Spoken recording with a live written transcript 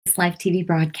Live TV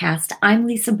broadcast. I'm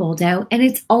Lisa Boldo, and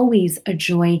it's always a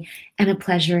joy and a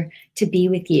pleasure to be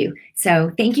with you.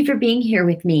 So thank you for being here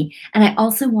with me. And I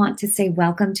also want to say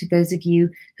welcome to those of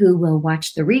you who will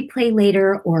watch the replay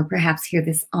later or perhaps hear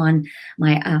this on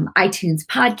my iTunes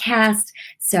podcast.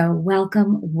 So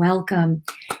welcome, welcome.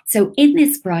 So in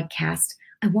this broadcast,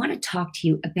 I want to talk to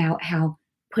you about how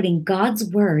putting God's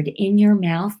word in your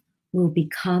mouth will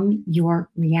become your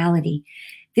reality.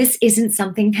 This isn't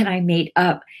something that I made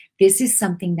up. This is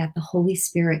something that the Holy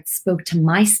Spirit spoke to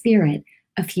my spirit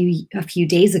a few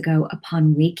days ago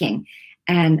upon waking.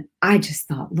 And I just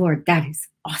thought, Lord, that is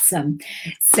awesome.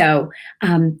 So,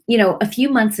 a few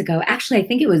months ago, actually, I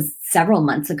think it was several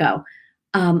months ago,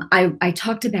 I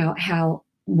talked about how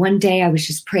one day I was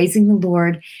just praising the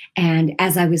Lord. And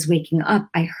as I was waking up,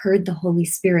 I heard the Holy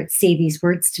Spirit say these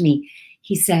words to me.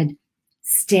 He said,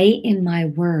 "Stay in my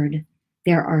word.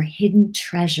 There are hidden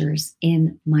treasures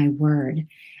in my word."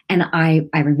 And I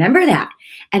remember that.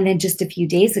 And then just a few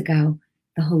days ago,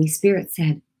 the Holy Spirit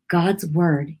said, God's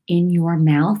word in your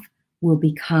mouth will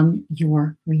become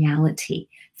your reality.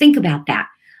 Think about that.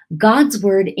 God's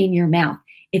word in your mouth.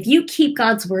 If you keep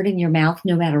God's word in your mouth,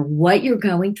 no matter what you're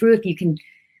going through, if you can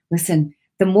listen,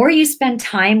 the more you spend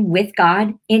time with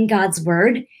God in God's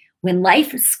word, when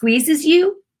life squeezes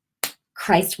you,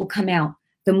 Christ will come out.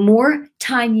 The more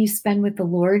time you spend with the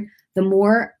Lord, the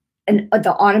more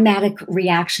the automatic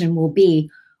reaction will be,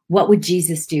 what would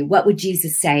Jesus do? What would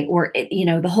Jesus say? Or,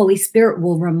 the Holy Spirit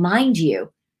will remind you,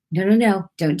 no,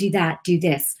 don't do that. Do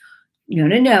this.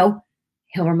 No.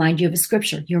 He'll remind you of a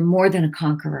scripture. You're more than a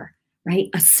conqueror, right?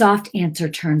 A soft answer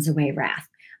turns away wrath.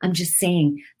 I'm just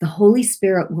saying the Holy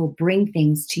Spirit will bring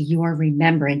things to your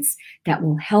remembrance that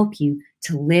will help you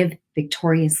to live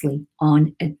victoriously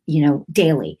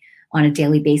daily. On a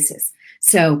daily basis.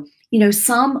 So,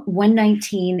 Psalm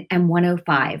 119 and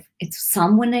 105, it's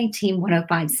Psalm 119,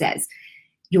 105 says,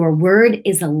 "Your word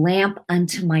is a lamp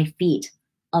unto my feet,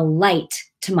 a light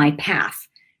to my path."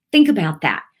 Think about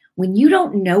that. When you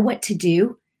don't know what to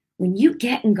do, when you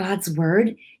get in God's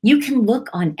word, you can look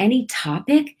on any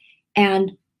topic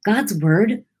and God's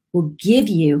word will give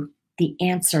you the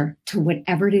answer to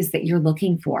whatever it is that you're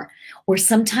looking for. Or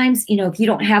sometimes, if you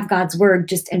don't have God's word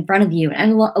just in front of you,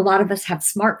 and a lot of us have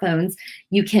smartphones,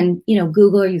 you can,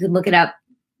 Google or you can look it up,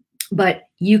 but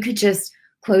you could just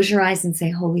close your eyes and say,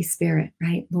 Holy Spirit,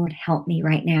 right? Lord, help me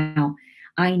right now.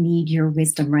 I need your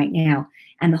wisdom right now.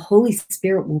 And the Holy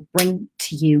Spirit will bring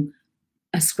to you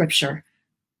a scripture,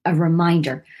 a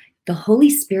reminder. The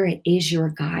Holy Spirit is your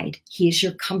guide. He is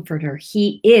your comforter.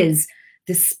 He is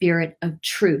the Spirit of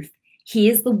truth. He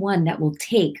is the one that will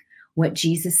take what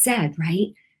Jesus said,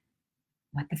 right?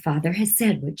 What the Father has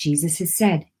said, what Jesus has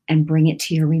said, and bring it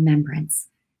to your remembrance.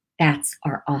 That's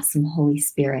our awesome Holy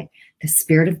Spirit, the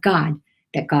Spirit of God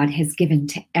that God has given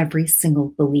to every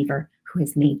single believer who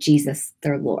has made Jesus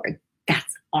their Lord.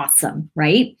 That's awesome,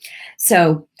 right?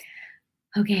 So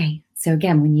again,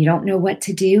 when you don't know what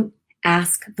to do,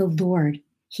 ask the Lord.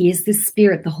 He is the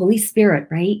Spirit, the Holy Spirit,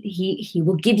 right? He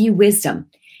will give you wisdom.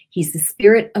 He's the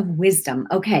Spirit of wisdom.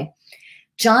 Okay.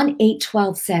 John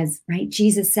 8:12 says, right?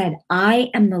 Jesus said,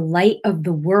 "I am the light of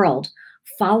the world.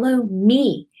 Follow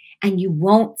me and you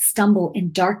won't stumble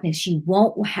in darkness. You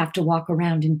won't have to walk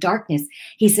around in darkness."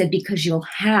 He said, because you'll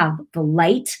have the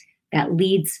light that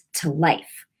leads to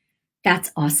life. That's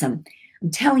awesome.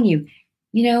 I'm telling you,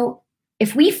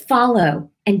 if we follow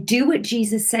and do what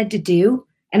Jesus said to do,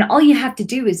 and all you have to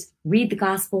do is read the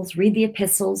Gospels, read the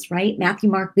epistles, right? Matthew,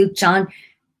 Mark, Luke, John,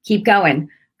 keep going,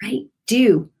 right?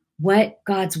 Do what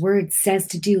God's word says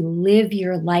to do. Live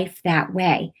your life that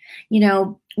way.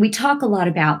 We talk a lot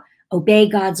about obey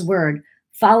God's word,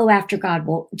 follow after God.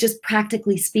 Well, just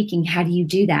practically speaking, how do you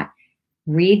do that?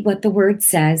 Read what the word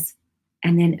says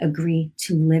and then agree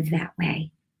to live that way.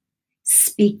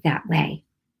 Speak that way.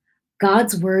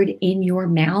 God's word in your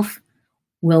mouth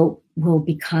will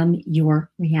become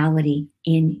your reality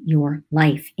in your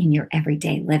life, in your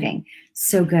everyday living.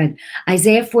 So good.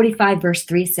 Isaiah 45 verse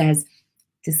 3 says,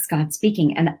 this is God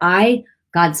speaking,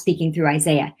 God speaking through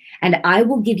Isaiah, "And I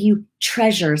will give you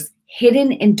treasures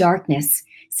hidden in darkness,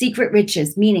 secret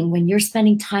riches," meaning when you're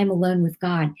spending time alone with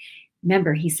God.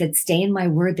 Remember, he said, "Stay in my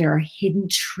word. There are hidden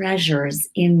treasures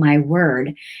in my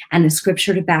word." And the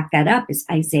scripture to back that up is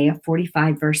Isaiah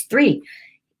 45 verse 3.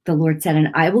 The Lord said, "And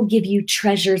I will give you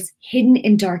treasures hidden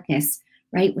in darkness,"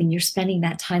 right? When you're spending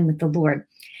that time with the Lord.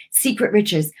 "Secret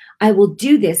riches. I will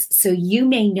do this so you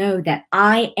may know that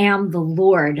I am the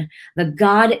Lord, the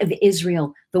God of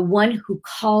Israel, the one who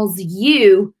calls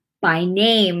you by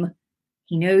name."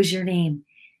 He knows your name.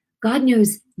 God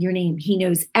knows your name. He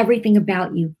knows everything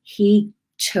about you. He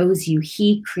chose you.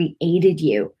 He created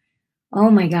you. Oh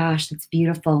my gosh, that's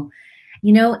beautiful.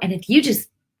 And if you just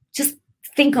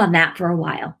think on that for a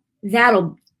while,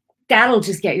 that'll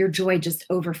just get your joy just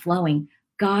overflowing.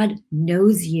 God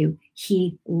knows you.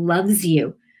 He loves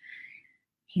you.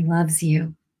 He loves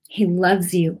you. He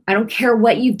loves you. I don't care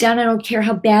what you've done. I don't care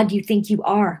how bad you think you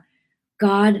are.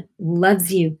 God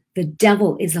loves you. The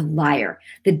devil is a liar.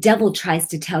 The devil tries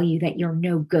to tell you that you're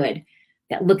no good,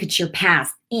 that look at your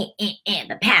past. The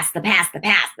past, the past, the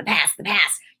past, the past, the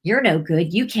past. You're no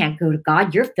good. You can't go to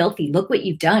God. You're filthy. Look what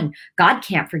you've done. God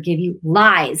can't forgive you.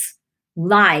 Lies.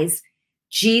 Lies.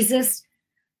 Jesus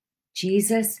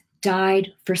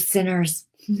died for sinners.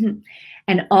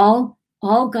 And all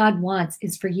God wants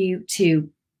is for you to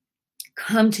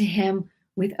come to him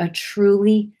with a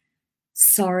truly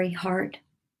sorry heart.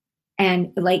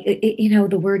 And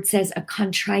the word says a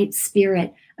contrite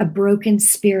spirit, a broken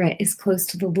spirit is close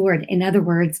to the Lord. In other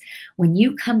words, when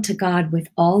you come to God with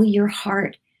all your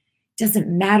heart, it doesn't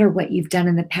matter what you've done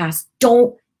in the past.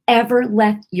 Don't ever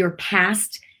let your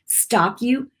past stop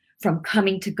you from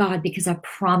coming to God, because I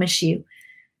promise you,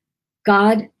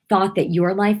 God thought that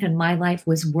your life and my life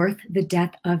was worth the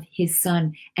death of his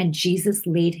son. And Jesus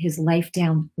laid his life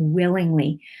down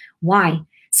willingly. Why?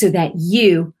 So that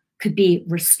you could be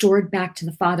restored back to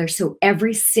the Father. So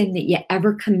every sin that you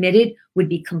ever committed would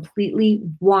be completely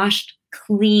washed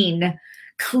clean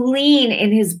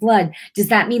in his blood. Does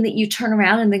that mean that you turn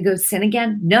around and then go sin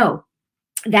again? No,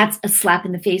 that's a slap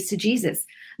in the face to Jesus.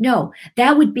 No,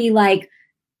 that would be like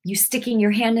you sticking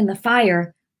your hand in the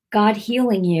fire, God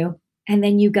healing you, and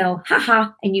then you go,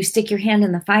 and you stick your hand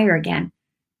in the fire again.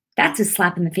 That's a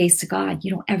slap in the face to God.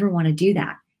 You don't ever want to do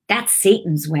that. That's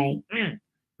Satan's way,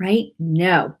 right?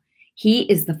 No, he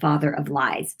is the father of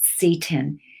lies,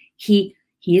 Satan. He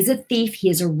is a thief, he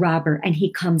is a robber, and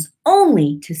he comes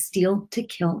only to steal, to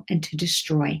kill, and to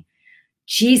destroy.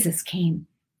 Jesus came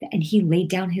and he laid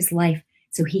down his life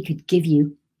so he could give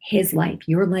you his life,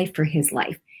 your life for his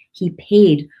life. He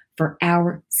paid for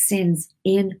our sins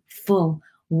in full,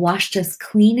 washed us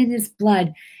clean in his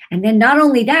blood. And then not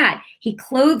only that, he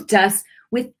clothed us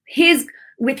with his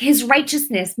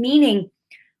righteousness, meaning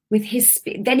with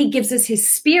then he gives us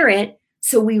his spirit,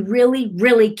 so we really,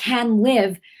 really can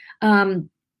live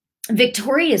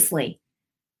victoriously.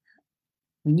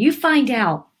 When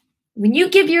you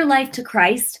give your life to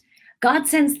Christ, God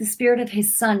sends the spirit of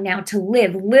his son now to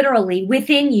live literally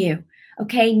within you.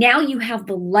 Okay, now you have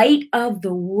the light of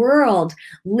the world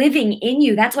living in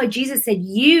you. That's why Jesus said,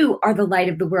 you are the light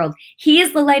of the world. He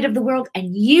is the light of the world,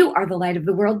 and you are the light of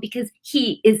the world because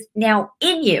he is now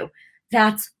in you.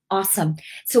 That's awesome.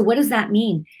 So what does that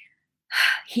mean?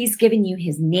 He's given you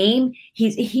his name.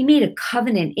 He made a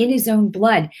covenant in his own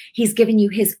blood. He's given you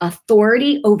his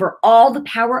authority over all the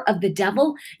power of the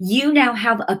devil. You now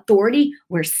have authority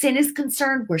where sin is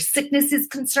concerned, where sickness is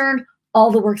concerned,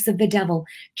 all the works of the devil.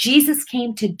 Jesus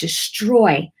came to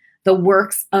destroy the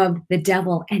works of the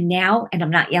devil. And now, and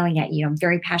I'm not yelling at you, I'm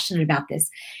very passionate about this.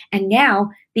 And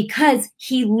now, because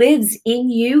he lives in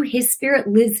you, his spirit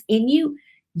lives in you,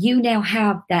 you now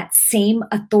have that same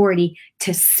authority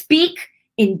to speak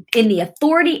in the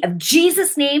authority of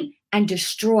Jesus' name and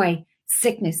destroy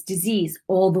sickness, disease,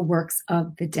 all the works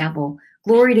of the devil.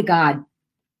 Glory to God.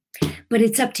 But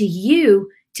it's up to you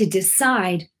to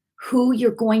decide who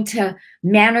you're going to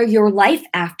manner your life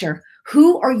after.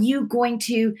 Who are you going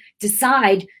to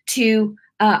decide to,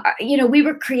 we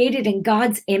were created in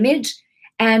God's image,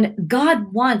 and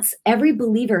God wants every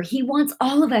believer, he wants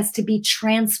all of us to be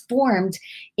transformed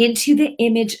into the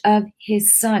image of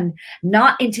his son,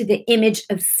 not into the image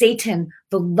of Satan,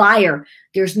 the liar.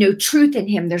 There's no truth in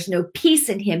him. There's no peace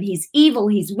in him. He's evil.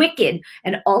 He's wicked.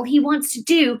 And all he wants to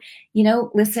do,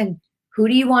 listen, who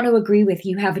do you want to agree with?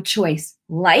 You have a choice.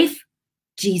 Life,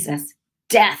 Jesus.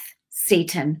 Death,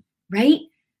 Satan, right?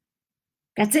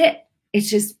 That's it.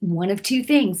 It's just one of two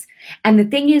things. And the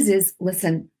thing is,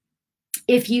 listen,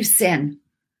 if you sin,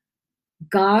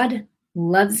 God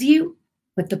loves you,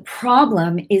 but the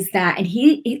problem is that, and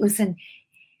listen,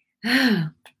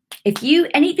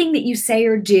 anything that you say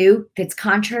or do that's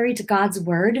contrary to God's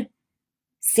word,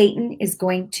 Satan is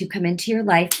going to come into your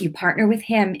life. You partner with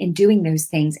him in doing those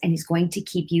things, and he's going to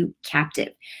keep you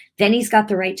captive. Then he's got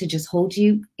the right to just hold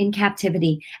you in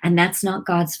captivity, and that's not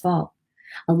God's fault.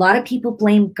 A lot of people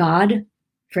blame God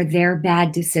for their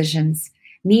bad decisions.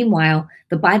 Meanwhile,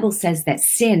 the Bible says that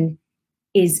sin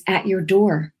is at your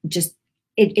door.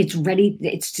 It's ready.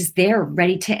 It's just there,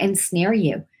 ready to ensnare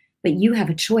you. But you have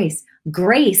a choice.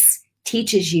 Grace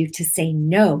teaches you to say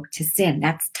no to sin.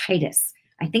 That's Titus.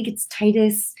 I think it's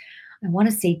Titus, I want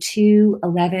to say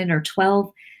 2:11 or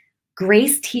 12.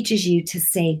 Grace teaches you to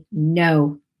say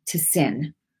no to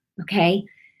sin. Okay?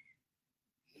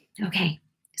 Okay.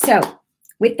 So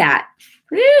with that,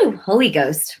 woo, Holy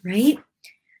Ghost, right?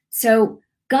 So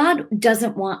God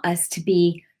doesn't want us to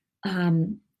be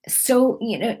so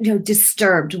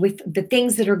disturbed with the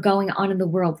things that are going on in the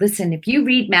world. Listen, if you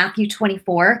read Matthew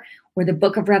 24 or the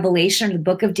book of Revelation, or the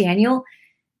book of Daniel,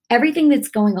 everything that's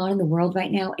going on in the world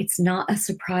right now, it's not a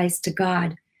surprise to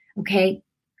God. Okay?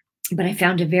 But I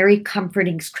found a very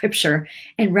comforting scripture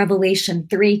in Revelation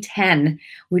 3:10,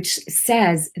 which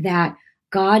says that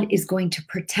God is going to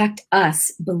protect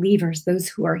us believers, those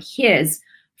who are his,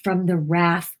 from the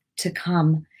wrath to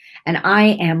come. And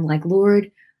I am like,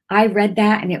 Lord, I read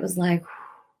that and it was like,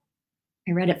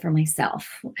 I read it for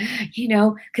myself,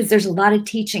 because there's a lot of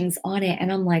teachings on it.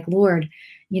 And I'm like, Lord,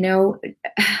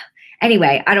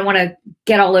 anyway, I don't want to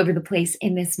get all over the place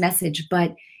in this message,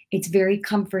 but it's very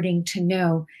comforting to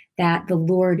know that the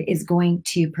Lord is going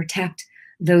to protect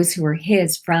those who are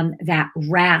his from that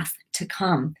wrath to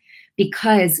come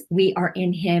because we are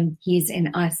in him, he's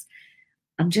in us.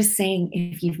 I'm just saying,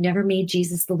 if you've never made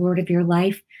Jesus the Lord of your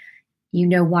life, you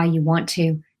know why you want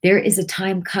to. There is a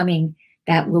time coming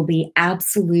that will be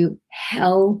absolute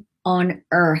hell on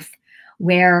earth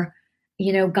where,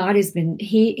 God has been,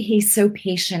 he's so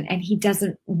patient and he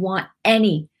doesn't want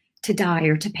any to die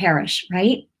or to perish,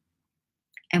 right?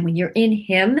 And when you're in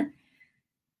him,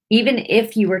 even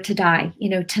if you were to die,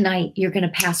 tonight, you're going to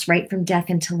pass right from death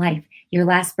into life. Your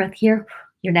last breath here,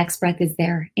 your next breath is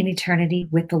there in eternity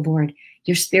with the Lord.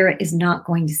 Your spirit is not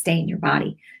going to stay in your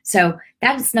body. So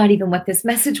that's not even what this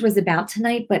message was about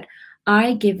tonight, but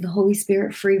I give the Holy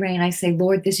Spirit free rein. I say,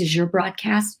 Lord, this is your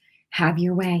broadcast. Have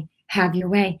your way. Have your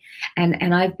way.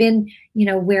 And I've been,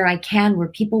 where I can, where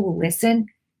people will listen.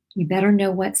 You better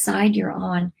know what side you're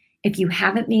on. If you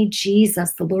haven't made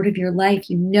Jesus the Lord of your life,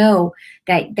 you know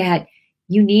that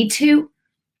you need to.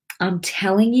 I'm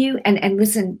telling you, and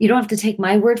listen, you don't have to take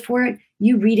my word for it.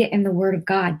 You read it in the Word of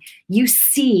God. You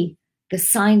see the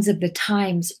signs of the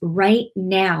times right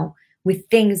now with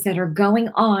things that are going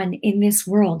on in this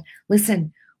world.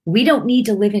 Listen, we don't need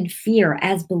to live in fear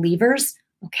as believers,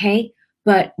 okay?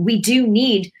 But we do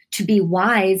need to be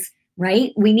wise,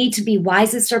 right? We need to be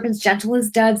wise as serpents, gentle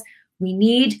as doves. We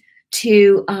need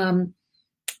to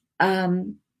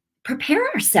prepare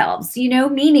ourselves,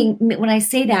 meaning when I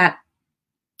say that,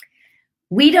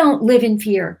 we don't live in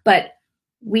fear, but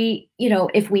we,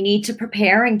 if we need to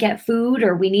prepare and get food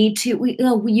or we need to,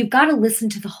 you've got to listen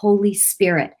to the Holy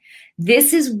Spirit.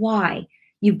 This is why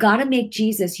you've got to make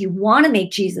Jesus, you want to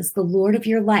make Jesus the Lord of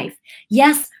your life.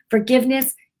 Yes,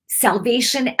 forgiveness,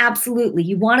 salvation, absolutely.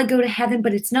 You want to go to heaven,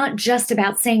 but it's not just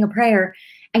about saying a prayer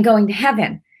and going to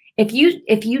heaven. If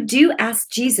you do ask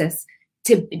Jesus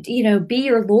to, be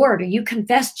your Lord, or you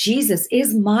confess Jesus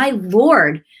is my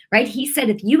Lord, right? He said,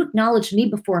 if you acknowledge me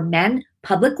before men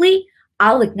publicly,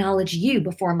 I'll acknowledge you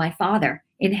before my Father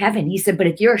in heaven. He said, but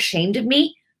if you're ashamed of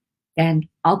me, then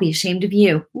I'll be ashamed of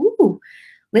you. Ooh,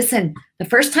 listen, the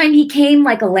first time he came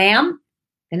like a lamb,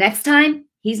 the next time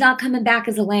he's not coming back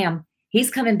as a lamb.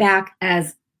 He's coming back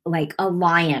as like a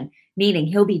lion, meaning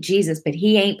he'll be Jesus, but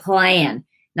he ain't playing.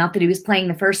 Not that he was playing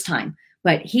the first time,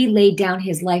 but he laid down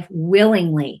his life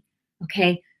willingly,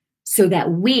 okay? So that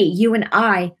you and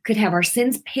I could have our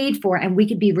sins paid for and we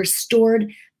could be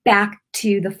restored back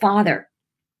to the Father.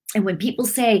 And when people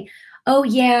say, oh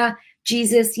yeah,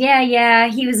 Jesus, yeah,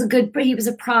 he was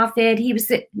a prophet,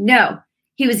 no,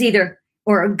 he was either,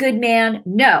 or a good man,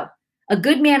 no. A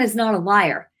good man is not a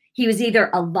liar. He was either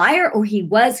a liar or he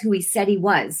was who he said he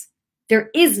was. There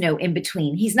is no in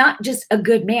between. He's not just a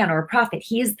good man or a prophet.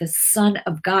 He is the Son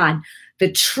of God,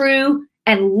 the true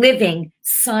and living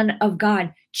Son of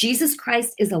God. Jesus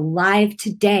Christ is alive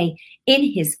today in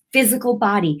his physical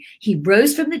body. He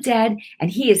rose from the dead and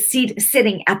he is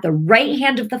sitting at the right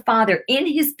hand of the Father in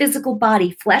his physical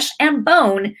body, flesh and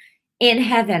bone, in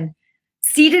heaven,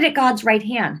 seated at God's right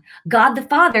hand. God the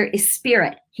Father is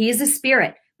spirit. He is a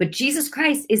spirit, but Jesus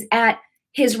Christ is at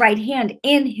his right hand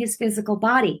in his physical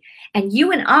body. And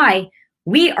you and I,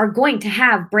 we are going to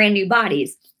have brand new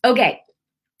bodies. Okay,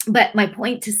 but my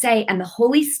point to say, and the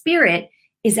Holy Spirit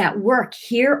is at work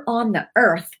here on the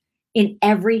earth in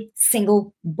every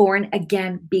single born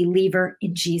again believer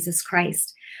in Jesus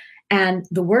Christ. And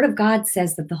the Word of God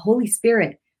says that the Holy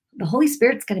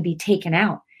Spirit's going to be taken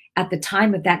out at the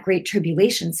time of that great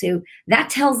tribulation. So that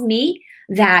tells me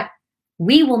that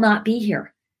we will not be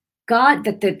here. God,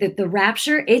 that the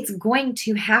rapture, it's going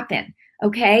to happen,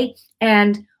 okay?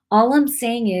 And all I'm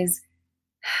saying is,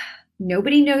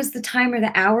 nobody knows the time or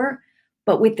the hour,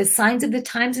 but with the signs of the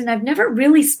times, and I've never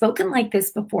really spoken like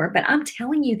this before, but I'm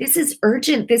telling you, this is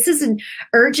urgent. This is an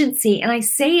urgency. And I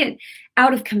say it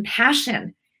out of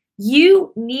compassion.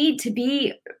 You need to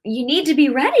be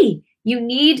ready. You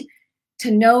need to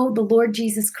know the Lord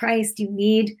Jesus Christ. You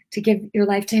need to give your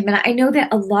life to him. And I know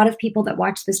that a lot of people that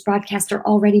watch this broadcast are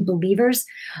already believers,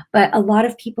 but a lot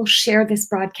of people share this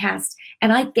broadcast.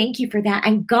 And I thank you for that.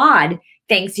 And God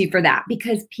thanks you for that,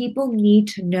 because people need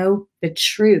to know the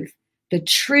truth. The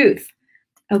truth.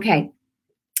 Okay.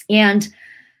 And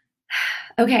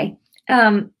okay.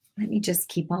 Let me just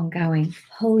keep on going.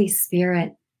 Holy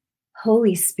Spirit.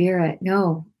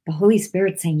 No, the Holy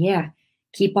Spirit's saying, yeah,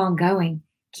 keep on going.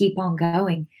 Keep on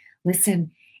going.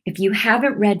 Listen, if you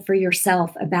haven't read for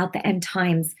yourself about the end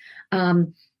times,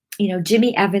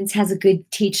 Jimmy Evans has a good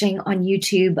teaching on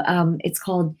YouTube. It's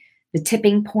called The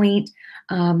Tipping Point.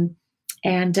 But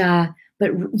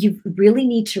you really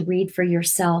need to read for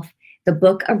yourself the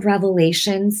book of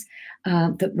Revelations,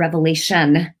 the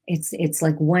Revelation. It's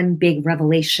like one big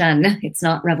revelation. It's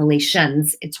not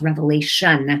revelations, it's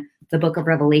revelation, the book of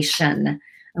Revelation.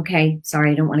 Okay,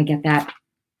 sorry, I don't want to get that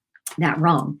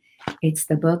wrong. It's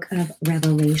the book of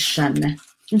Revelation.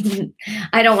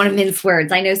 I don't want to mince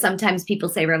words. I know sometimes people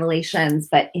say revelations,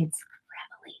 but it's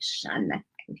Revelation,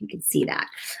 if you can see that.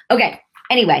 Okay,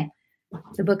 anyway,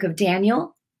 the book of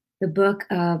Daniel, the book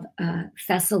of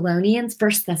Thessalonians,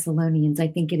 First Thessalonians, I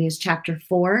think it is, chapter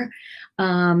 4,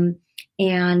 and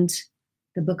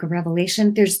the book of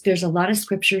Revelation. There's a lot of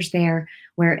scriptures there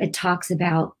where it talks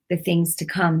about the things to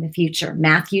come, the future.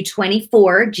 Matthew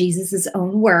 24, Jesus'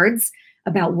 own words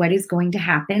about what is going to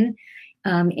happen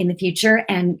in the future.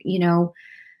 And,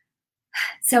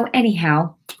 so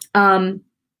anyhow,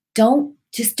 don't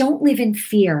live in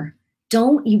fear.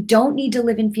 You don't need to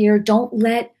live in fear. Don't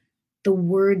let the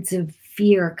words of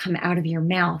fear come out of your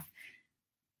mouth.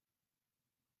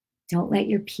 Don't let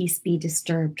your peace be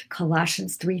disturbed.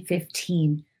 Colossians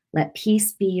 3:15. Let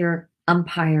peace be your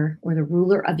umpire, or the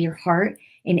ruler of your heart,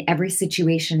 in every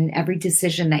situation, in every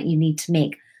decision that you need to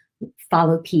make.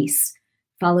 Follow peace.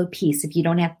 Follow peace. If you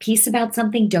don't have peace about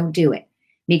something, don't do it.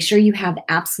 Make sure you have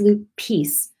absolute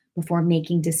peace before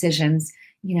making decisions,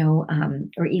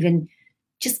 or even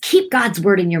just keep God's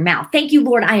word in your mouth. Thank you,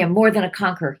 Lord, I am more than a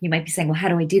conqueror. You might be saying, well, how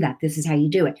do I do that? This is how you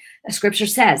do it. The scripture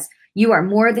says, you are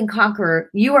more than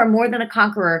conqueror. You are more than a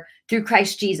conqueror through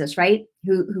Christ Jesus, right?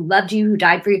 Who loved you, who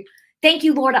died for you. Thank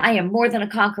you, Lord, I am more than a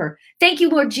conqueror. Thank you,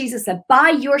 Lord Jesus, that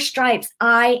by your stripes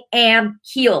I am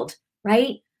healed,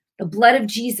 right? The blood of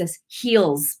Jesus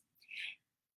heals.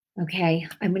 Okay,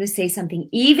 I'm going to say something.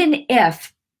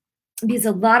 Because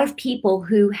a lot of people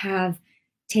who have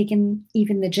taken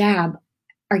even the jab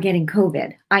are getting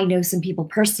COVID. I know some people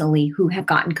personally who have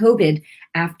gotten COVID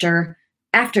after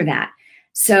that.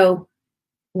 So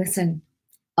listen,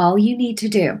 all you need to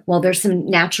do, well, there's some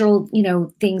natural,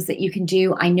 things that you can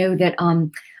do. I know that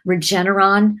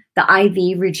Regeneron, the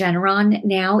IV Regeneron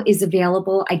now is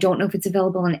available. I don't know if it's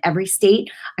available in every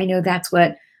state. I know that's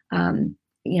what,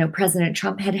 President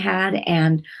Trump had,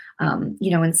 and,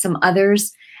 and some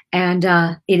others. And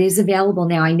it is available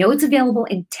now. I know it's available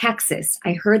in Texas.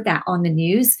 I heard that on the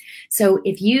news. So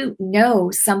if you know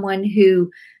someone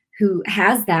who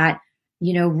has that,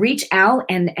 reach out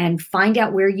and find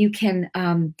out where you can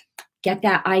get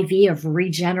that IV of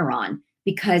Regeneron,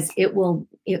 because it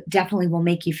definitely will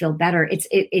make you feel better.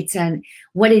 It's an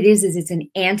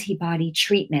antibody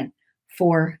treatment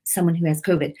for someone who has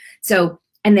COVID. So,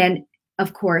 and then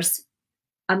of course,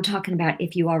 I'm talking about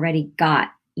if you already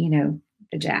got,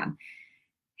 the jab.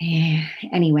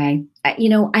 Anyway,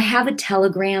 I have a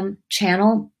Telegram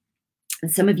channel.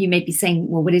 And some of you may be saying,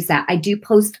 well, what is that? I do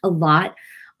post a lot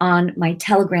on my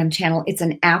Telegram channel. It's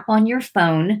an app on your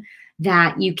phone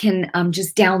that you can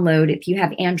just download. If you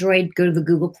have Android, go to the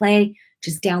Google Play,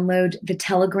 just download the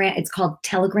Telegram. It's called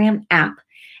Telegram app.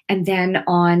 And then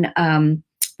on the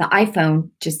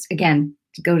iPhone, just again,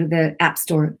 go to the App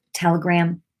Store,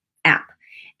 Telegram app.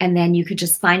 And then you could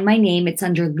just find my name. It's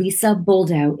under Lisa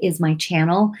Boldo is my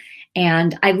channel.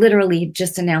 And I literally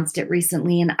just announced it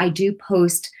recently. And I do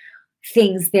post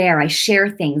things there. I share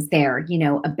things there,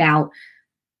 about,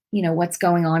 what's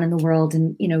going on in the world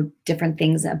and, different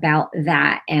things about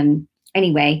that. And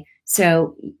anyway,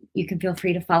 so you can feel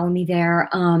free to follow me there.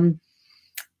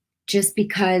 Just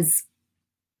because,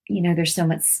 there's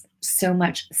so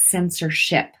much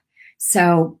censorship.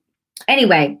 So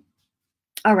anyway,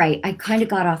 all right, I kind of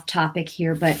got off topic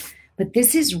here, but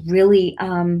this is really,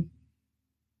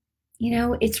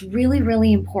 it's really,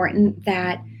 really important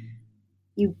that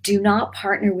you do not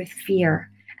partner with fear.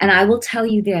 And I will tell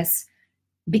you this,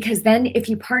 Because then if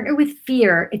you partner with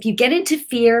fear, if you get into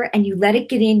fear and you let it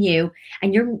get in you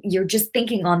and you're just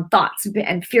thinking on thoughts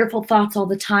and fearful thoughts all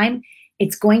the time,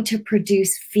 it's going to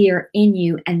produce fear in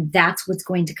you, and that's what's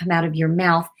going to come out of your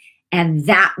mouth, and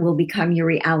that will become your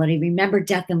reality. Remember,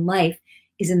 death and life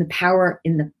is in the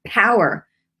power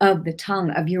of the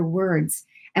tongue, of your words,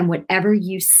 and whatever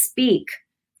you speak,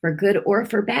 for good or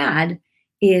for bad,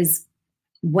 is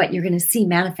what you're going to see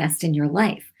manifest in your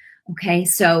life. Okay,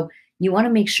 so you want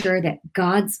to make sure that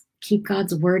keep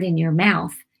God's word in your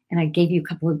mouth. And I gave you a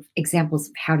couple of examples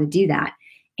of how to do that.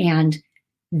 And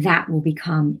that will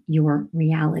become your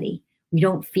reality. We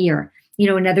don't fear.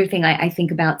 Another thing I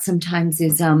think about sometimes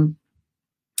is,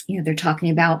 they're talking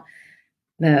about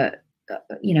the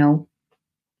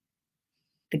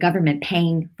government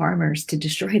paying farmers to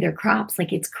destroy their crops.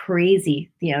 Like, it's crazy,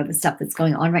 the stuff that's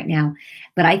going on right now.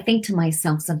 But I think to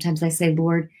myself, sometimes I say,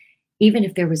 Lord, even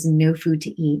if there was no food to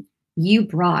eat, you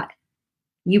brought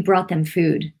them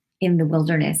food in the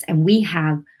wilderness, and we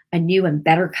have a new and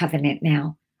better covenant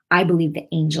now. I believe the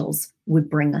angels would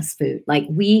bring us food.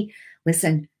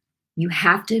 Listen, you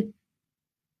have to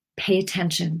pay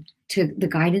attention to the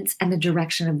guidance and the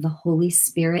direction of the Holy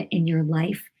Spirit in your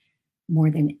life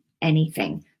more than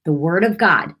anything. The word of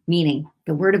God, meaning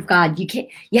the word of God,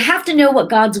 you have to know what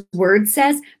God's word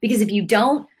says, because if you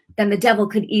don't, then the devil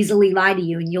could easily lie to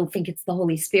you and you'll think it's the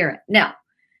Holy Spirit. No,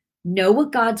 know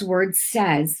what God's word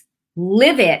says,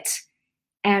 live it.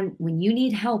 And when you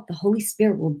need help, the Holy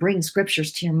Spirit will bring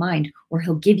scriptures to your mind, or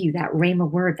he'll give you that rhema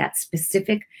word, that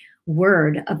specific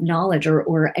word of knowledge,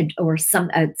 or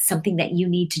something that you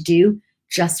need to do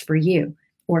just for you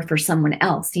or for someone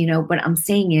else. What I'm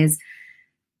saying is,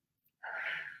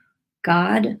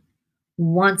 God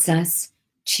wants us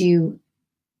to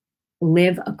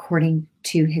live according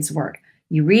to his word.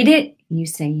 You read it, you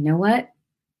say, you know what?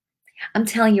 I'm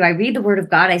telling you, I read the word of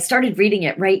God. I started reading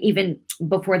it right even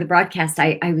before the broadcast.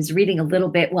 I was reading a little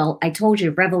bit. Well, I told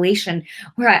you Revelation,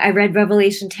 where I read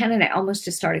Revelation 10 and I almost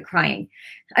just started crying.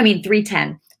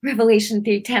 3:10, Revelation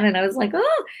 3:10. And I was like,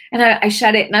 oh, and I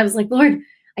shut it and I was like, Lord,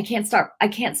 I can't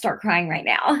start crying right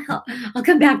now. I'll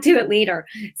come back to it later.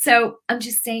 So I'm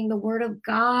just saying, the word of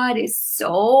God is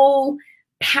so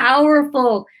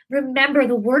powerful. Remember,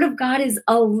 the word of God is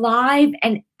alive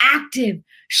and active,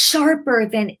 sharper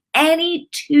than any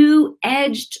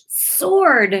two-edged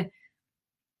sword.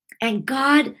 And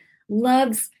God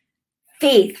loves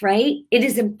faith, right? It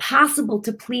is impossible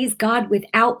to please God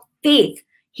without faith.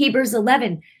 Hebrews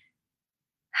 11.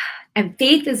 And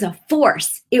faith is a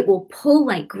force. It will pull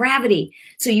like gravity.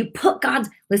 So you put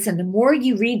listen, the more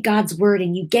you read God's word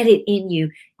and you get it in you,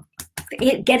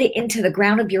 get it into the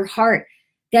ground of your heart,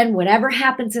 then whatever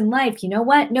happens in life, you know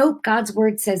what? Nope, God's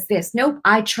word says this. Nope,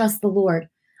 I trust the Lord.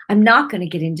 I'm not going to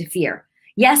get into fear.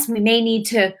 Yes, we may need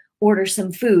to order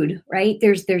some food, right?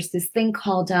 There's this thing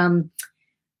called, what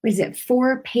is it,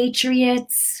 4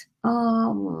 Patriots?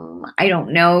 I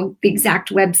don't know the exact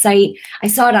website. I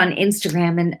saw it on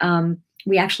Instagram, and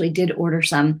we actually did order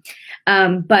some.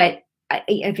 But I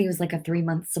think it was like a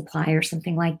 3-month supply or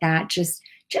something like that. Just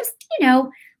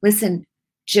listen,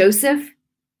 Joseph,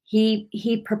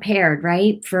 he prepared,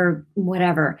 right, for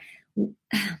whatever.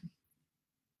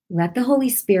 Let the Holy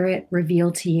Spirit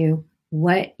reveal to you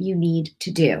what you need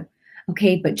to do.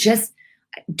 Okay, but just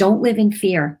don't live in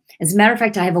fear. As a matter of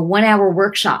fact, I have a 1-hour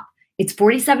workshop. It's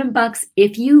 $47.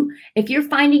 If you're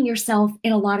finding yourself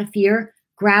in a lot of fear,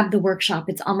 grab the workshop.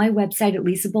 It's on my website at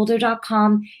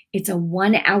lisaboldo.com. It's a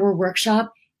 1-hour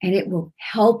workshop, and it will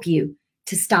help you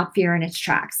to stop fear in its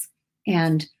tracks.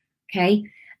 And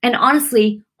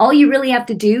honestly, all you really have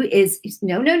to do is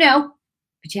no,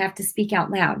 but you have to speak out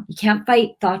loud. You can't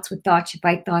fight thoughts with thoughts. You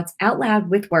fight thoughts out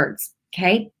loud with words.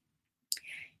 Okay?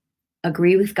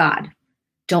 Agree with God.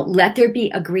 Don't let there be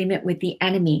agreement with the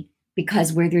enemy,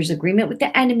 because where there's agreement with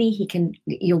the enemy,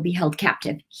 you'll be held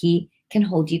captive. He can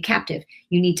hold you captive.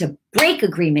 You need to break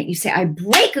agreement. You say, I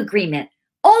break agreement,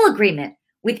 all agreement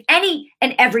with any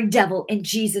and every devil in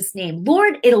Jesus' name.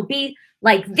 Lord, it'll be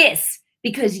like this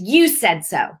because you said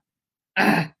so.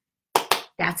 Ugh.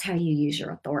 That's how you use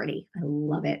your authority. I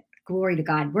love it. Glory to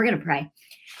God. We're going to pray.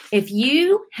 If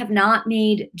you have not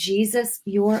made Jesus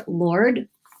your Lord,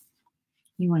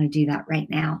 you want to do that right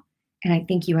now. And I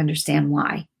think you understand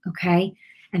why. Okay?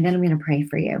 And then I'm going to pray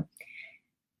for you.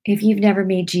 If you've never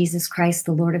made Jesus Christ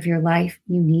the Lord of your life,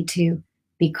 you need to,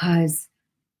 because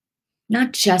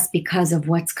not just because of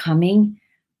what's coming.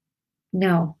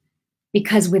 No,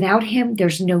 because without him,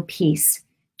 there's no peace.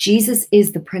 Jesus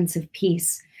is the Prince of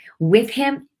Peace. With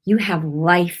him, you have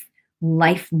life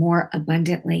more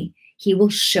abundantly. He will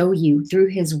show you through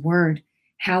his word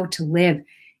how to live.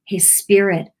 His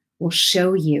Spirit will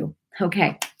show you.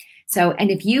 Okay. So,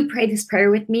 and if you pray this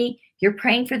prayer with me, you're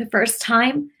praying for the first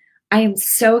time, I am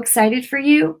so excited for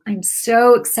you. I'm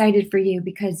so excited for you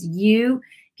because if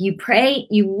you pray,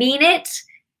 you mean it,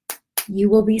 you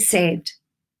will be saved.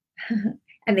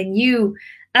 And then you'll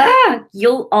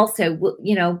also,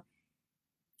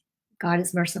 God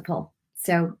is merciful.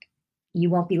 So you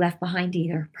won't be left behind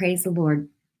either. Praise the Lord.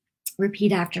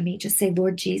 Repeat after me. Just say,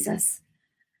 Lord Jesus,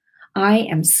 I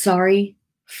am sorry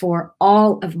for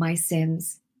all of my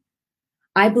sins.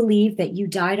 I believe that you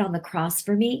died on the cross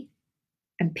for me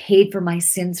and paid for my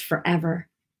sins forever.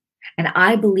 And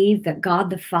I believe that God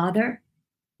the Father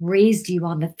raised you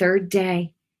on the third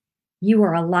day. You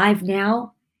are alive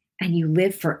now and you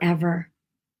live forever.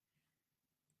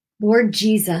 Lord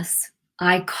Jesus,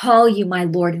 I call you my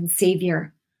Lord and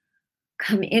Savior.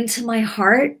 Come into my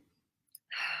heart.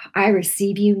 I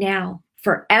receive you now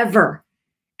forever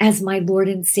as my Lord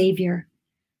and Savior.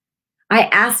 I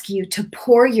ask you to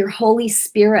pour your Holy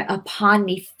Spirit upon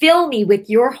me. Fill me with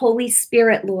your Holy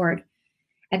Spirit, Lord,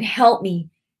 and help me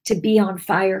to be on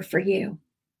fire for you.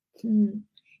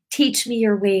 Teach me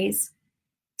your ways.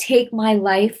 Take my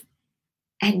life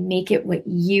and make it what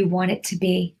you want it to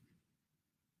be.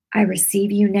 I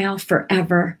receive you now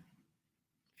forever.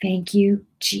 Thank you,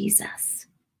 Jesus.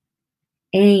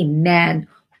 Amen.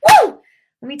 Woo!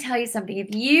 Let me tell you something.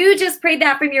 If you just prayed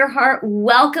that from your heart,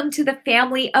 welcome to the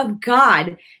family of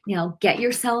God. Now get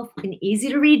yourself an easy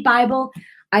to read Bible.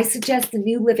 I suggest the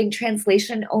New Living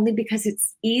Translation only because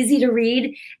it's easy to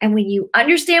read. And when you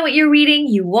understand what you're reading,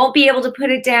 you won't be able to put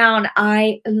it down.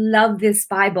 I love this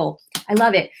Bible. I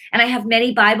love it. And I have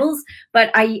many Bibles,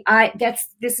 but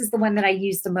this is the one that I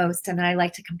use the most. And then I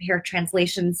like to compare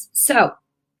translations. So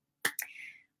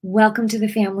welcome to the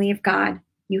family of God.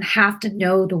 You have to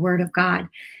know the Word of God.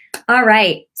 All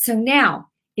right. So now,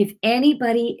 if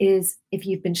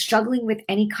you've been struggling with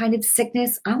any kind of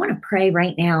sickness, I want to pray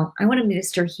right now. I want to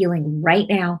minister healing right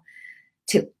now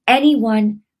to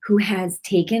anyone who has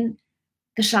taken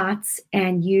the shots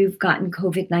and you've gotten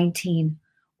COVID-19,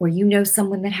 or you know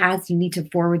someone that has, you need to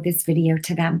forward this video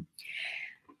to them.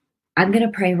 I'm going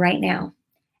to pray right now.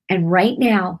 And right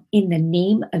now, in the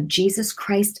name of Jesus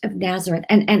Christ of Nazareth,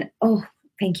 and oh,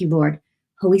 thank you, Lord.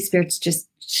 Holy Spirit's just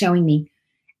showing me.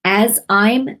 As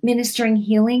I'm ministering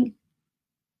healing,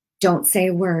 don't say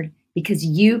a word because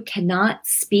you cannot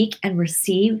speak and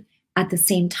receive at the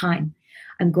same time.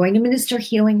 I'm going to minister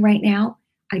healing right now.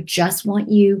 I just want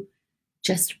you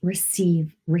just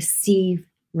receive, receive,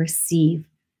 receive.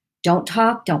 Don't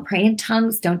talk, don't pray in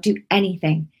tongues, don't do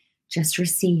anything. Just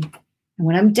receive. And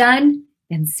when I'm done,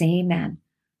 then say amen.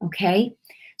 Okay?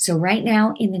 So right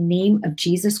now, in the name of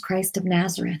Jesus Christ of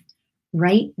Nazareth,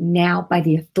 right now, by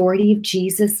the authority of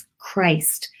Jesus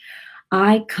Christ,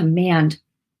 I command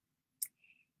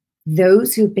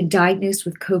those who have been diagnosed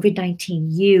with COVID-19,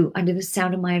 you under the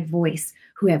sound of my voice,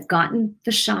 who have gotten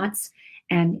the shots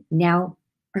and now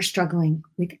are struggling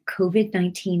with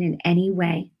COVID-19 in any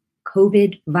way,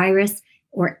 COVID virus,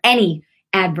 or any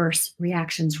adverse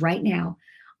reactions right now,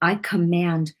 I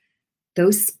command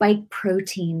those spike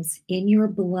proteins in your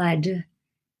blood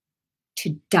to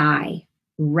die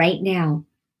right now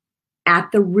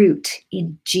at the root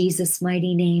in Jesus'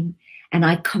 mighty name. And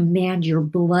I command your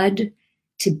blood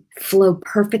to flow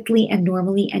perfectly and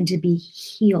normally and to be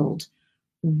healed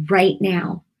right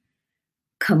now,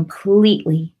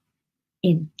 completely,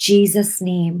 in Jesus'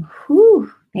 name.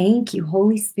 Whew. Thank you,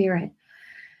 Holy Spirit.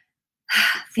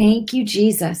 Thank you,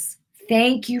 Jesus.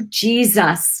 Thank you,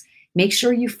 Jesus. Make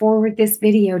sure you forward this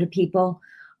video to people.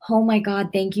 Oh my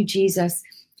God, thank you, Jesus.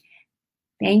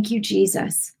 Thank you,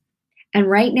 Jesus. And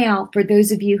right now, for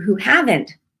those of you who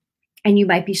haven't, and you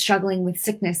might be struggling with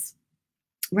sickness,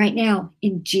 right now,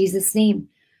 in Jesus' name,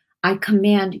 I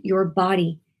command your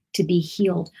body to be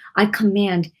healed. I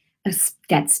command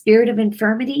that spirit of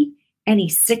infirmity, any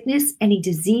sickness, any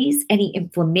disease, any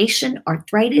inflammation,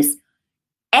 arthritis,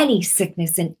 any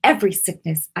sickness and every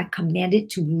sickness, I command it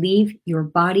to leave your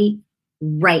body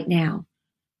right now,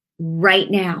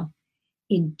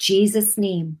 in Jesus'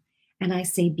 name. And I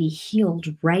say, be healed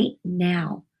right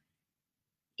now.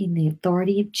 In the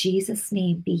authority of Jesus'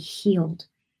 name, be healed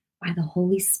by the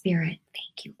Holy Spirit.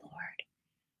 Thank you, Lord.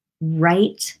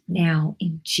 Right now,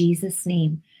 in Jesus'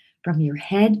 name, from your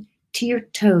head to your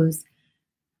toes.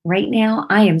 Right now,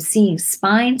 I am seeing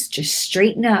spines just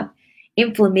straighten up.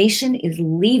 Inflammation is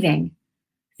leaving.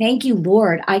 Thank you,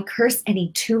 Lord. I curse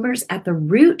any tumors at the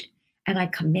root and I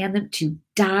command them to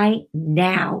die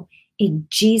now in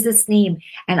Jesus' name.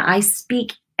 And I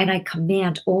speak and I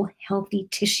command all healthy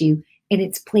tissue in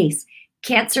its place.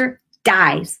 Cancer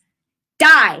dies.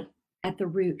 Die at the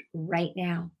root right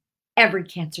now. Every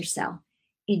cancer cell.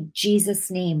 In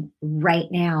Jesus' name, right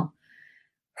now.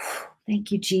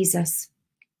 Thank you, Jesus.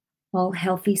 All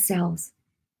healthy cells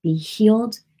be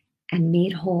healed and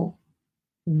made whole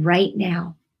right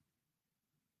now.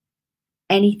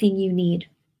 Anything you need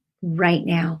right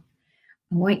now.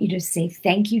 I want you to say,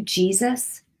 thank you,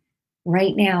 Jesus,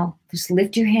 right now. Just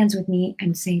lift your hands with me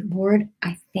and say, Lord,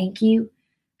 I thank you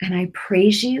and I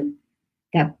praise you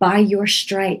that by your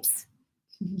stripes,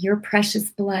 your precious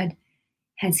blood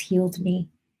has healed me.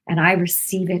 And I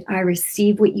receive it. I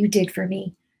receive what you did for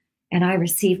me. And I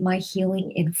receive my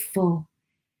healing in full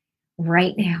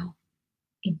right now.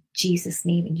 In Jesus'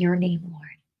 name, in your name,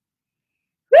 Lord.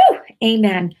 Woo!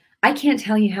 Amen. I can't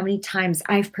tell you how many times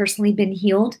I've personally been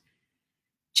healed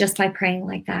just by praying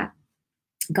like that.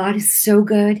 God is so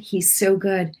good. He's so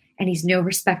good. And he's no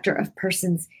respecter of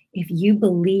persons. If you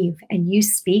believe and you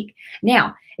speak.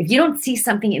 Now, if you don't see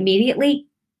something immediately,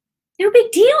 no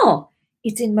big deal.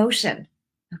 It's in motion.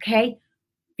 Okay?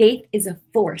 Faith is a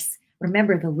force.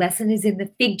 Remember, the lesson is in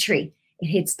the fig tree. It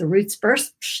hits the roots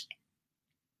first.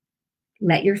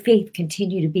 Let your faith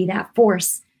continue to be that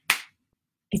force.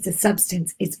 It's a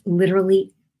substance. It's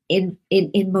literally in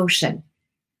motion.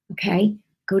 Okay?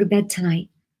 Go to bed tonight.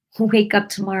 Wake up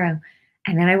tomorrow.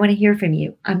 And then I want to hear from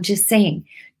you. I'm just saying,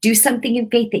 do something in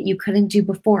faith that you couldn't do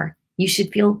before. You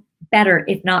should feel better,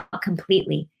 if not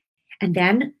completely. And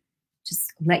then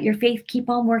just let your faith keep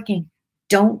on working.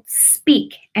 Don't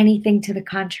speak anything to the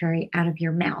contrary out of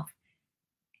your mouth.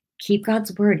 Keep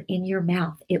God's word in your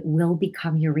mouth. It will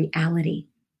become your reality,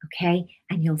 okay?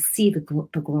 And you'll see the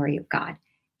glory of God.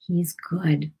 He's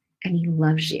good and he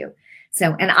loves you.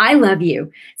 So, and I love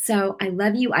you. So I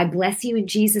love you. I bless you in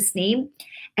Jesus' name.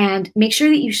 And make sure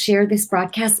that you share this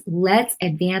broadcast. Let's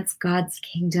advance God's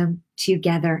kingdom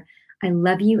together. I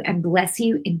love you and bless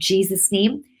you in Jesus'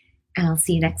 name. And I'll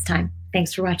see you next time.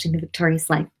 Thanks for watching The Victorious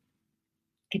Life.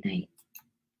 Good night.